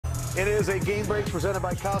It is a game break presented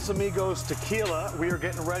by Casamigos Tequila. We are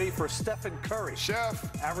getting ready for Stephen Curry.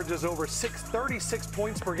 Chef. Averages over 36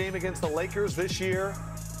 points per game against the Lakers this year.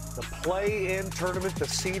 The play-in tournament, the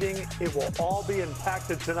seeding, it will all be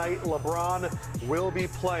impacted tonight. LeBron will be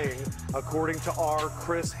playing, according to our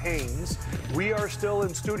Chris Haynes. We are still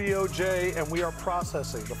in Studio J, and we are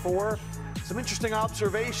processing. Before, some interesting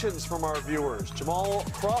observations from our viewers. Jamal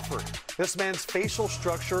Crawford. This man's facial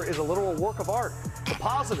structure is a literal work of art. The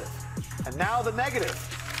positive. And now the negative.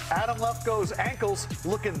 Adam Lefko's ankles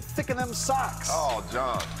looking thick in them socks. Oh,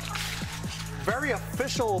 John. Very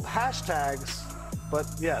official hashtags, but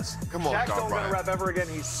yes. Come on, Shaq John don't Bryant. gonna rap ever again.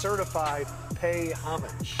 He's certified. Pay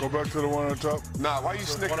homage. Go back to the one on top. Nah, why you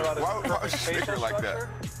snickering? Why you snickering like that?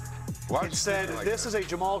 Why It said, this is a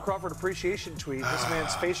Jamal Crawford appreciation tweet. This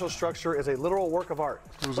man's facial structure is a literal work of art.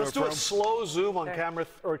 Who's Let's that do a from? slow zoom on camera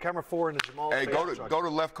camera 4 into Jamal's Hey, facial go structure. to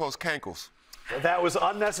Left Coast Cankles. That was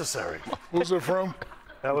unnecessary. Who's it from?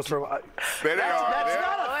 That was from. There they go. That's There,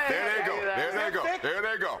 not a there they go. There they go. thick? There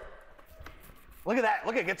they go. Look at that.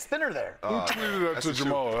 Look, it gets thinner there. Who tweeted that that's to the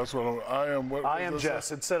Jamal? That's what I am. What I am does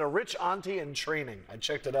Jess. It said a rich auntie in training. I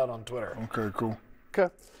checked it out on Twitter. that? Okay, cool.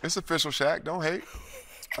 Okay. It's official, Shaq. Don't hate.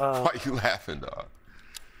 Why you laughing, dog?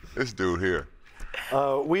 This dude here.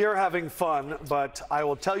 We are having fun, but I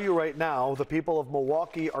will tell you right now, the people of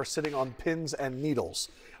Milwaukee are sitting on pins and needles.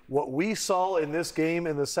 What we saw in this game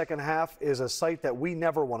in the second half is a sight that we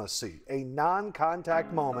never want to see. A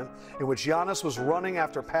non-contact moment in which Giannis was running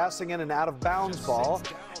after passing in an out-of-bounds ball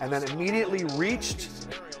and then immediately reached,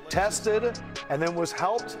 tested, and then was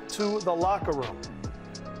helped to the locker room.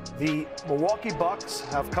 The Milwaukee Bucks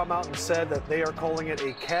have come out and said that they are calling it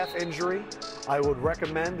a calf injury. I would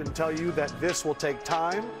recommend and tell you that this will take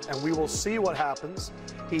time, and we will see what happens.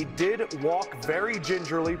 He did walk very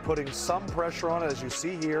gingerly, putting some pressure on, as you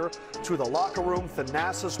see here, to the locker room.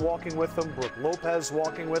 Thanasis walking with him, Brook Lopez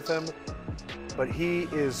walking with him. But he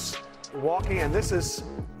is walking, and this is,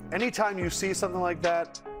 anytime you see something like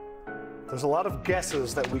that, there's a lot of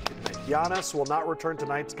guesses that we can make. Giannis will not return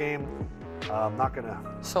tonight's game. I'm not going to.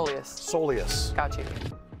 Soleus. Got you.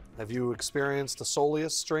 Have you experienced a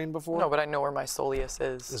soleus strain before? No, but I know where my soleus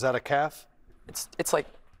is. Is that a calf? It's like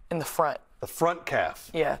in the front. The front calf.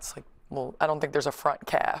 Yeah, it's like, well, I don't think there's a front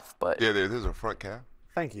calf, but Yeah, there's a front calf.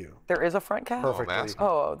 Thank you. there is a front calf? Perfectly. asking.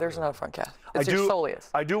 Oh, there's not a front calf. It's your soleus.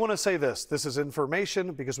 I do want to say this. This is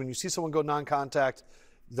information because when you see someone go non-contact,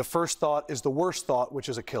 the first thought is the worst thought, which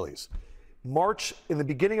is Achilles. In the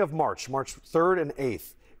beginning of March 3rd and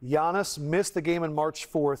 8th, Giannis missed the game on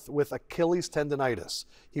March 4th with Achilles tendonitis.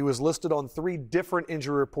 He was listed on 3 different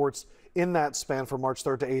injury reports in that span from March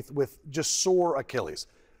 3rd to 8th with just sore Achilles.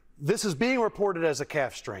 This is being reported as a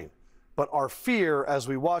calf strain, but our fear as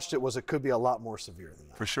we watched it was it could be a lot more severe than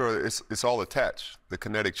that. For sure, it's all attached. The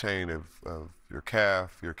kinetic chain of your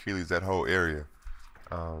calf, your Achilles, that whole area.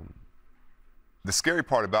 The scary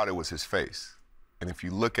part about it was his face. And if you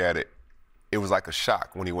look at it, it was like a shock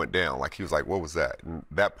when he went down. Like he was like, what was that? And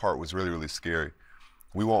that part was really, really scary.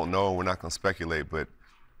 We won't know, and we're not going to speculate, but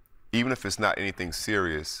even if it's not anything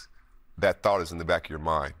serious, that thought is in the back of your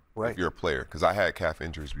mind if you're a player. Because I had calf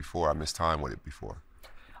injuries before. I missed time with it before.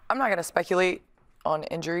 I'm not going to speculate on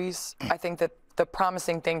injuries. I think that the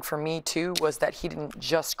promising thing for me, too, was that he didn't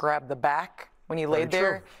just grab the back when he laid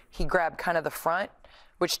there. He grabbed kind of the front,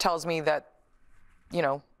 which tells me that, you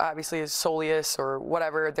know, obviously is soleus or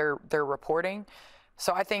whatever they're reporting.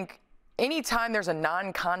 So I think anytime there's a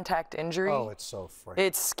non-contact injury, it's so frightening.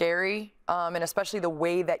 It's scary, and especially the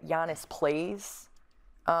way that Giannis plays.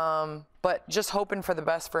 But just hoping for the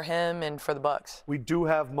best for him and for the Bucks. We do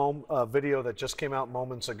have a video that just came out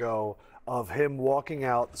moments ago of him walking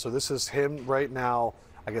out. So this is him right now.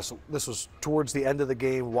 I guess this was towards the end of the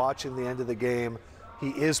game, watching the end of the game.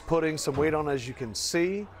 He is putting some weight on, as you can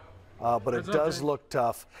see. But it does look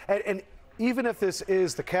tough. And even if this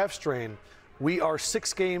is the calf strain, we are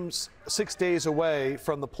 6 days away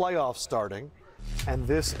from the playoffs starting. And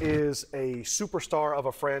this is a superstar of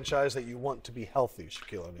a franchise that you want to be healthy,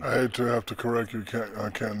 Shaquille O'Neal. I hate to have to correct you,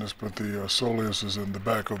 Candace, but the soleus is in the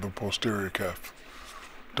back of the posterior calf.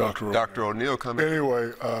 Dr. O'Neal coming.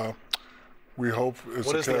 Anyway, we hope it's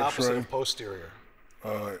What a is the calf opposite strain. of posterior?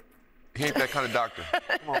 He ain't that kind of doctor.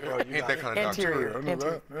 Come on, bro. He ain't that kind of doctor. Anterior. I know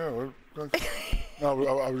that. Yeah.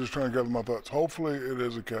 No, I was just trying to gather my thoughts. Hopefully, it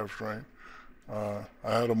is a calf strain. I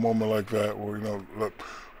had a moment like that where, you know, look,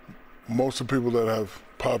 most of the people that have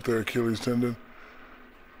popped their Achilles tendon,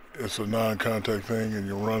 it's a non-contact thing, and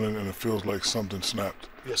you're running, and it feels like something snapped.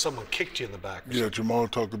 Yeah, someone kicked you in the back. Yeah, Jamal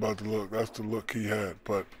talked about the look. That's the look he had.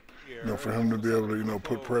 But, you know, for him to be able to, you know,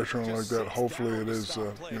 put pressure on like that, hopefully it is,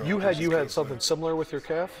 you know. You had something similar with your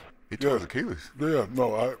calf? He tore his Achilles. Yeah,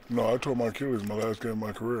 I tore my Achilles my last game of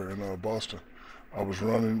my career in Boston. I was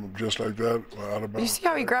running just like that out of bounds. You see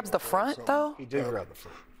how he grabs the front, though? He did grab the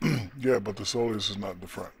front. Yeah, but the soleus is not the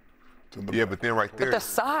front. It's in the Yeah, back. but then right there. But the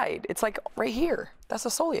side, it's like right here. That's a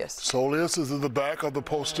soleus. Soleus is in the back of the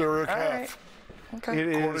posterior All right. calf. Okay.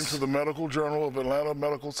 It According is. to the Medical Journal of Atlanta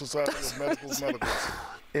Medical Society of Medicals.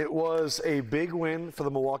 It was a big win for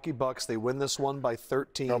the Milwaukee Bucks. They win this one by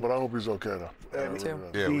 13. No, but I hope he's okay, though. Me too.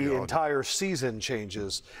 Yeah, we The all do. entire season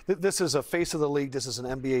changes. This is a face of the league. This is an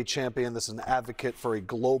NBA champion. This is an advocate for a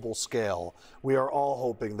global scale. We are all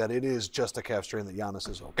hoping that it is just a calf strain, that Giannis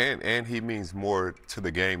is okay. And he means more to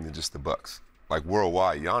the game than just the Bucks. Like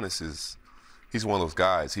worldwide, Giannis he's one of those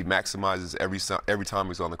guys. He maximizes every time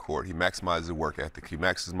he's on the court. He maximizes his work ethic. He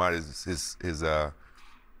maximizes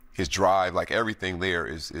his drive. Like everything there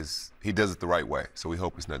is he does it the right way. So we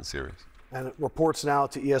hope it's nothing serious. And it reports now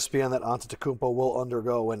to ESPN that Antetokounmpo will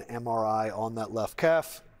undergo an MRI on that left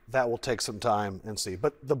calf. That will take some time and see.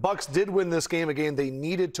 But the Bucks did win this game again. They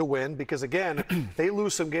needed to win because, again, they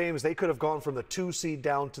lose some games. They could have gone from the 2 seed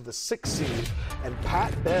down to the 6 seed. And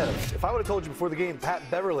Pat Bev, if I would have told you before the game, Pat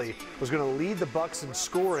Beverly was going to lead the Bucks in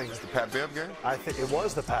scoring. The Pat Bev game? I think it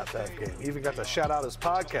was the Pat Bev game. He even got to shout out his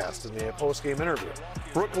podcast in the post-game interview.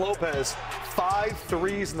 Brooke Lopez, 5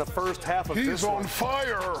 threes in the first half of this He's on one.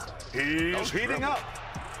 fire. He's heating up.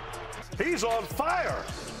 He's on fire.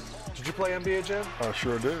 Did you play NBA Jam? I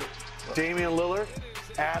sure did. Damian Lillard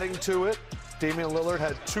adding to it. Damian Lillard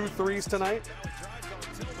had 2 threes tonight.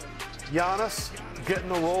 Giannis getting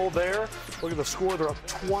the roll there. Look at the score. They're up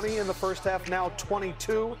 20 in the first half, now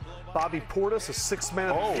 22. Bobby Portis, a 6th man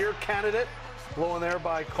of the year candidate, blowing there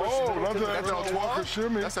by Chris Middleton. that's a Walker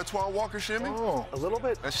shimmy. That's that Twan Walker shimmy? Oh, A little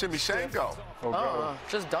bit. That shimmy Shango. God.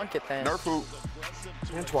 Just dunk it then. Nerf hoop.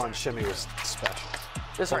 Antoine Shimmy was special.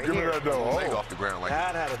 This right Give me here. that though. Leg off the ground like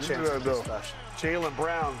That had a me chance that, to be though. special. Jaylen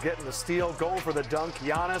Brown getting the steal, going for the dunk.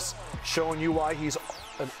 Giannis showing you why he's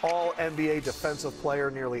an all-NBA defensive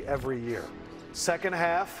player nearly every year. Second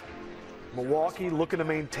half, Milwaukee looking to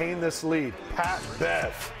maintain this lead. Pat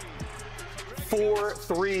Bev, 4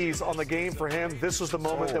 threes on the game for him. This was the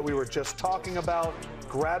moment that we were just talking about.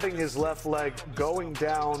 Grabbing his left leg, going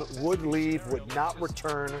down, would leave, would not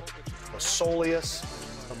return. The soleus,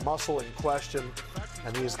 the muscle in question,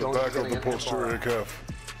 and he's going Back to of the get an posterior MRI. calf.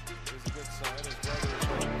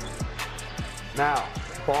 Now,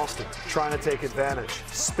 Boston trying to take advantage.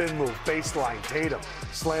 Spin move, baseline, Tatum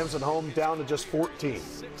slams it home, down to just 14.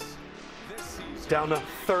 Down to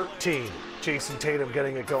 13. Jason Tatum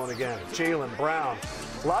getting it going again. Jaylen Brown.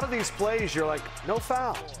 A lot of these plays, you're like, no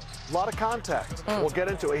foul. A lot of contact. We'll get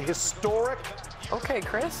into a historic Okay,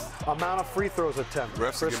 Chris. amount of free throws attempted.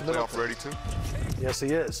 refs are Chris getting playoff Middleton. ready too. Yes, he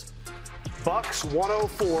is. Bucks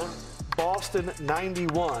 104, Boston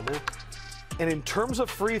 91. And in terms of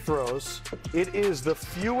free throws, it is the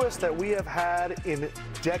fewest that we have had in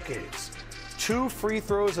decades. 2 free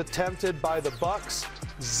throws attempted by the Bucks,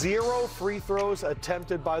 0 free throws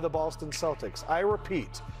attempted by the Boston Celtics. I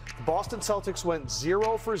repeat, the Boston Celtics went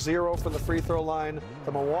 0 for 0 from the free throw line.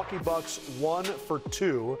 The Milwaukee Bucks 1 for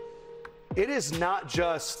 2. It is not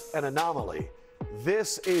just an anomaly.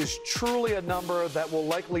 This is truly a number that will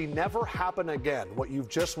likely never happen again, what you've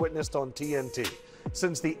just witnessed on TNT.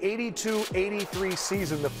 Since the 82-83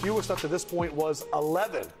 season, the fewest up to this point was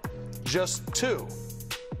 11, just 2.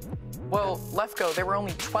 Well, Lefko, there were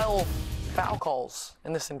only 12 foul calls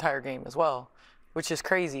in this entire game as well, which is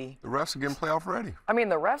crazy. The refs are getting playoff ready. I mean,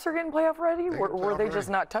 the refs are getting playoff ready. Were playoff they ready. just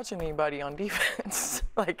not touching anybody on defense?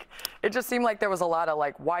 Like, it just seemed like there was a lot of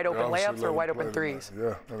like wide open Obviously layups let or them wide open play threes.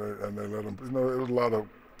 tonight. Yeah, and they let them. You know, it was a lot of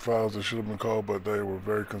fouls that should have been called, but they were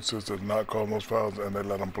very consistent not calling those fouls, and they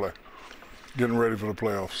let them play. Getting ready for the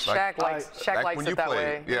playoffs. Shaq likes Back when it you that played.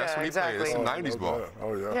 way. Yeah, that's when he played. exactly. It's 90s ball.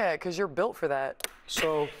 Oh yeah. Yeah, because you're built for that.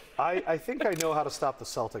 So I think I know how to stop the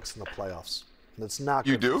Celtics in the playoffs. And it's not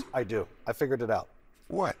You good. do? I do. I figured it out.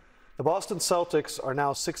 What? The Boston Celtics are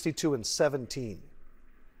now 62-17.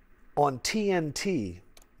 On TNT,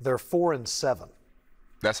 they're 4-7.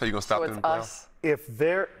 That's how you're gonna stop So them it's in the playoffs? us. If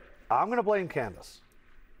they're, I'm going to blame Candace.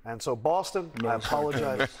 And so Boston, I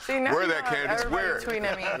apologize. See, now Where you that, have Candace? everybody Where? tweeting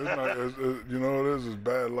at me. It's not, you know what it is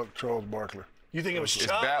bad luck, Charles Barkley. You think it was It's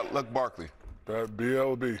bad luck Barkley. Bad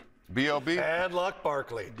BLB. BLB? Bad luck,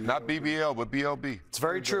 Barkley. Not BBL, but BLB. It's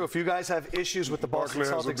very true. If you guys have issues with the Boston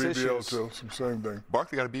Barkley has a Celtics BBL issues. too. Same thing.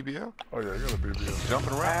 Barkley got a BBL? Oh yeah, you got a BBL.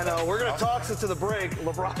 Jumping around. And we're going to toss it to the break.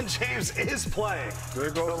 LeBron James is playing. There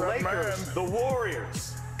goes the that Lakers, man. the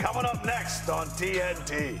Warriors, coming up next on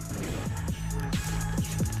TNT.